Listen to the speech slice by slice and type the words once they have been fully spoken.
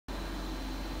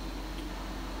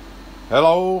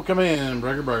Hello, come in,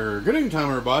 Breaker. Good evening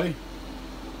time, everybody.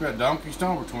 We got Donkey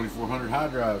Stomper 2400 high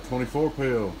drive, 24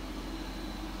 pill.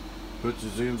 Puts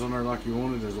his ends on there like you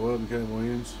wanted. There's 11 cable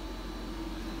ends.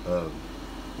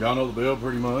 Y'all know the build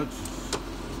pretty much.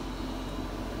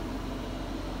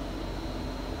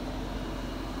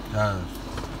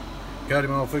 Got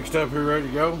him all fixed up here, ready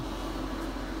to go.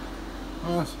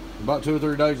 About 2 or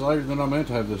 3 days later than I meant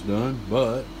to have this done,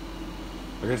 but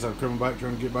I guess I'm coming back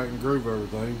trying to get back in the groove of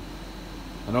everything.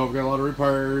 I know I've got a lot of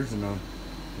repairs and a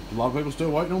lot of people still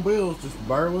waiting on bills. Just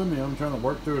bear with me. I'm trying to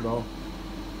work through it all.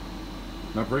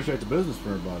 And I appreciate the business for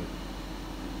everybody.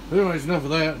 Anyways, enough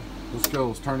of that. Let's go.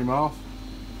 Let's turn him off.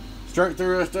 Straight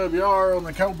through SWR on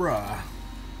the Cobra.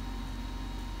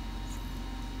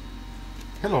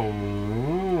 Hello,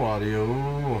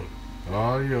 audio.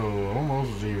 Audio,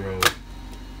 almost zero.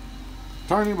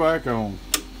 Turn him back on.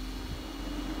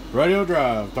 Radio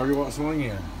drive, 30-watt swing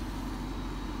in.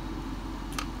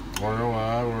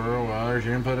 Worldwide, there's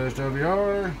your input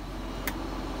SWR.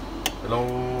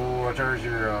 Hello, there's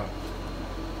your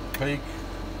peak,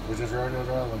 which is radio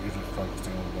drive. Let me get this focused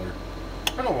in a little better.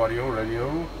 Hello, audio,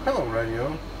 radio. Hello,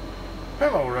 radio.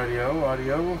 Hello, radio,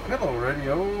 audio. Hello,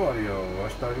 radio, audio.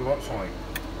 That's 30-watt swing.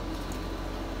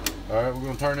 Alright, we're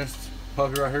going to turn this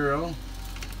puppy right here on.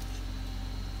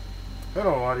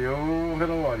 Hello, audio.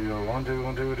 Hello, audio. 1, 2,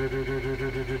 1, 2, 2, 2, 2, 2,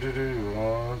 2, 2, 2, 2,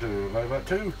 1, 2. About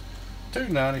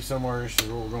 290 somewhere is what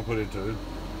we're going to put into it.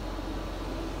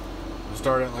 We'll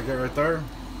start out like that right there.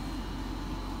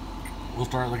 We'll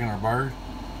start looking at our bird.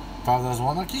 5,000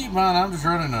 watt. Now keep in mind, I'm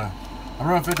running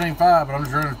 15.5, but I'm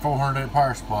just running 408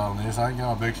 power supply on this. I ain't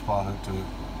got a big spot up to it.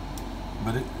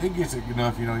 But it gets it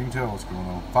enough, you know, you can tell what's going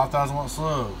on. 5,000 watt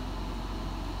slug.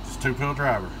 Just 2-pill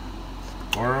driver.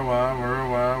 Worldwide,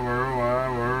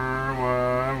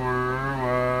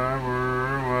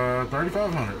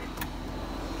 3,500.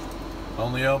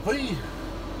 On the LP.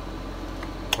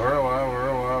 Worldwide,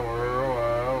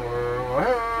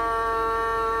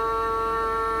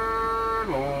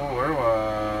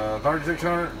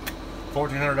 3,600,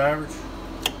 1,400 average.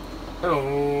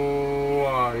 Hello,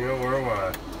 audio,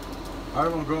 worldwide. I'm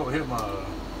gonna go up and hit my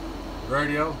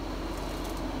radio.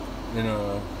 And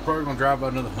probably gonna drive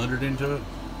about another 100 into it,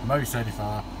 maybe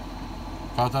 75.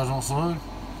 5,000 watt slug.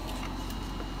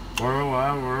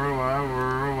 Worldwide,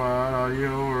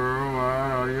 audio,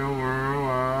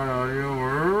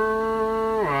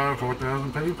 worldwide,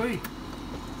 4,000 pp.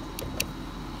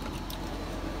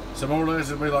 So more or less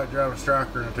it'll be like driving a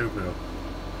striker in a 2-pill.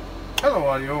 Hello,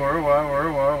 audio, worldwide, hello,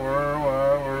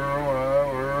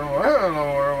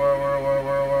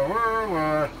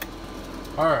 worldwide.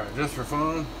 Alright, just for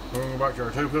fun, we're going back to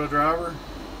our 2-pill driver.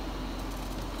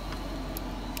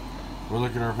 We'll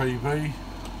look at our PP.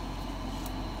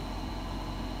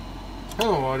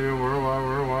 Hello, audio, worldwide,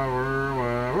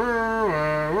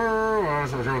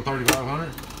 so we're showing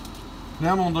 3,500.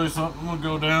 Now I'm going to do something. I'm going to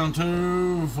go down to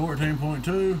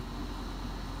 14.2.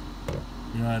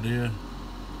 Good idea.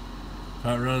 If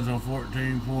it runs on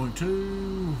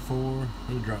 14.2, 4,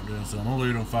 it'll drop down some. I'm going to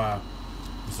leave it on 5.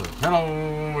 So,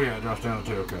 hello, yeah, it drops down to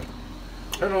 2, okay.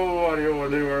 Hello, audio,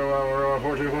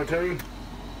 worldwide, 14.2.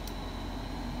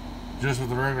 Just with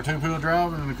the regular 2-pill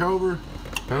drive and the Cobra.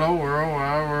 Hello,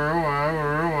 worldwide,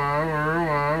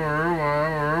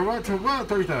 to about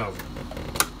 3,000.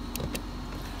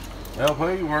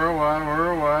 LP,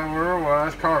 worldwide,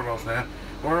 it's car volts now.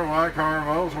 Worldwide car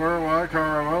volts,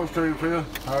 2-pill.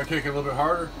 I'll kick it a little bit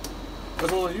harder.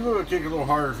 You would kick it a little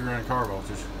harder if you're in car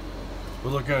voltage.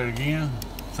 We'll look at it again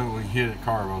so we can hit it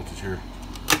car voltage here.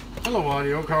 Hello,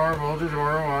 audio, car voltage,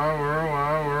 worldwide,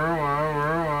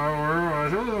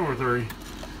 it's only over 3.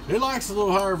 It likes a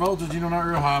little higher voltage, you know, not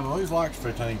real high, but it likes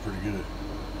 15 pretty good.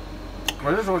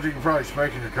 Well, this is what you can probably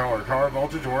spec in your car. Car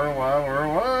voltage, worldwide.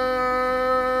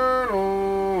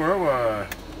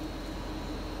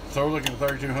 So we're looking at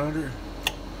 3,200.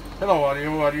 Hello,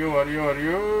 audio.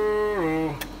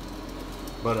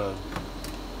 But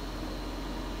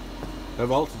that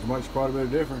voltage makes quite a bit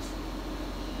of difference.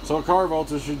 So car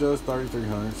voltage, she does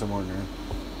 3,300, somewhere in there.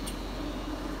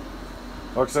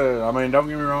 Like I said, I mean, don't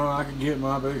get me wrong, I could get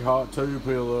my big hot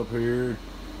 2-pill up here,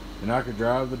 and I could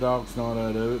drive the dog snot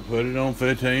out of it, put it on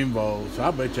 15 volts.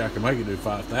 I bet you I could make it do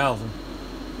 5,000.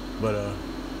 But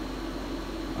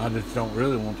I just don't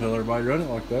really want to tell everybody run it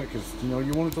like that, because, you know,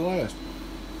 you want it to last.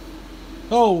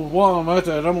 Oh, while I'm at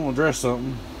that, I'm going to address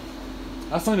something.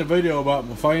 I seen a video about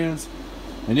my fans,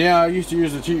 and yeah, I used to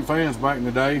use the cheap fans back in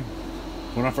the day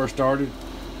when I first started.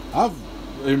 I've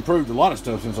improved a lot of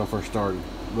stuff since I first started,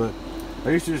 but I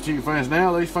used to use cheap fans.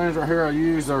 Now these fans right here I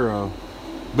use are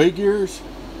B gears.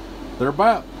 They're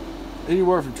about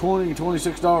anywhere from $20 to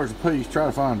 $26 a piece. Try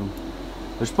to find them.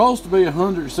 They're supposed to be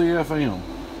 100 CFM.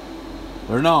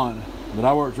 They're not, but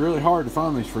I worked really hard to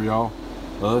find these for y'all.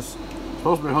 It's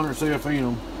supposed to be 100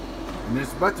 CFM, and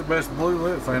it's about the best blue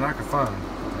lip fan I could find.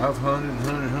 I've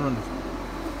hunted.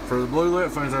 For the blue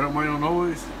lip fans that don't make no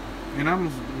noise, and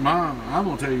I'm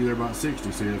gonna tell you they're about 60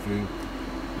 CFM.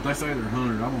 If they say they're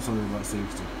 100, I'm gonna say they're about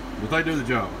 60. But they do the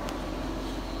job.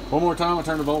 One more time, I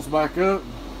turn the bolts back up.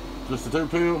 Just the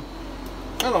 2-pill.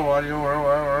 Hello, audio.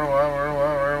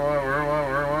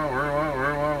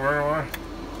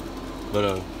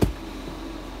 But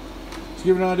just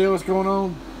give you an idea what's going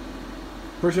on.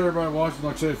 Appreciate everybody watching.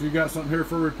 Like I said, if you got something here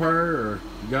for repair or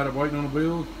you got it waiting on a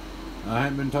build, I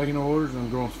haven't been taking no orders and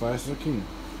I'm going as fast as I can.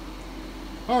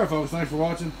 Alright folks, thanks for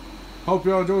watching. Hope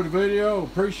y'all enjoyed the video.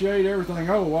 Appreciate everything.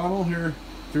 Oh, while I'm on here,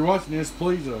 if you're watching this,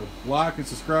 please like and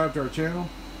subscribe to our channel.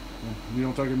 You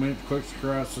don't take a minute to click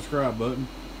the subscribe button.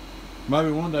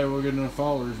 Maybe one day we'll get enough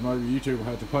followers. Maybe YouTube will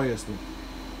have to pay us, but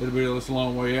it'll be a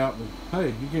long way out. But hey,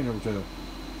 you can't never tell.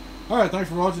 Alright, thanks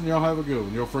for watching. Y'all have a good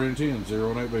one. Your friend 10, 018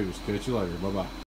 Beavis. Catch you later. Bye-bye.